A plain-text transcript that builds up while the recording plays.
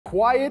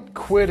Quiet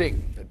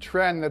quitting, a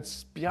trend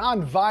that's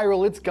beyond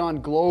viral, it's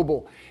gone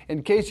global.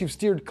 In case you've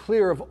steered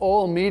clear of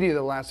all media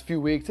the last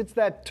few weeks, it's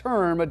that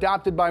term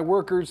adopted by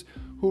workers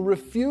who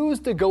refuse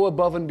to go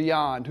above and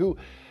beyond, who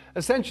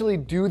essentially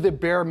do the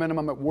bare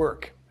minimum at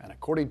work. And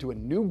according to a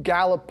new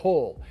Gallup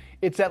poll,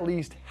 it's at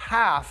least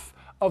half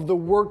of the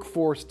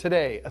workforce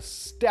today, a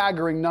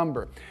staggering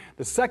number.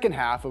 The second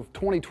half of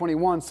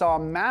 2021 saw a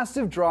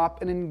massive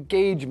drop in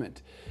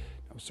engagement.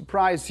 No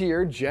surprise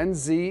here, Gen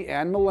Z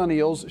and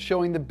millennials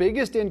showing the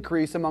biggest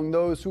increase among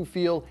those who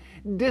feel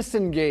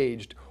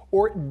disengaged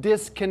or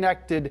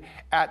disconnected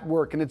at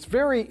work. And it's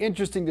very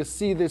interesting to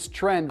see this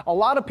trend. A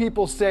lot of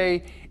people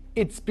say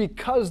it's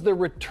because the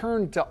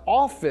return to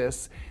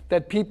office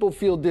that people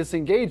feel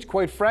disengaged.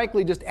 Quite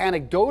frankly, just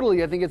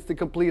anecdotally, I think it's the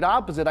complete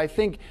opposite. I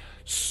think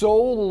so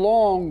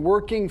long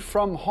working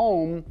from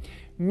home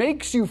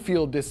makes you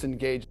feel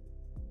disengaged.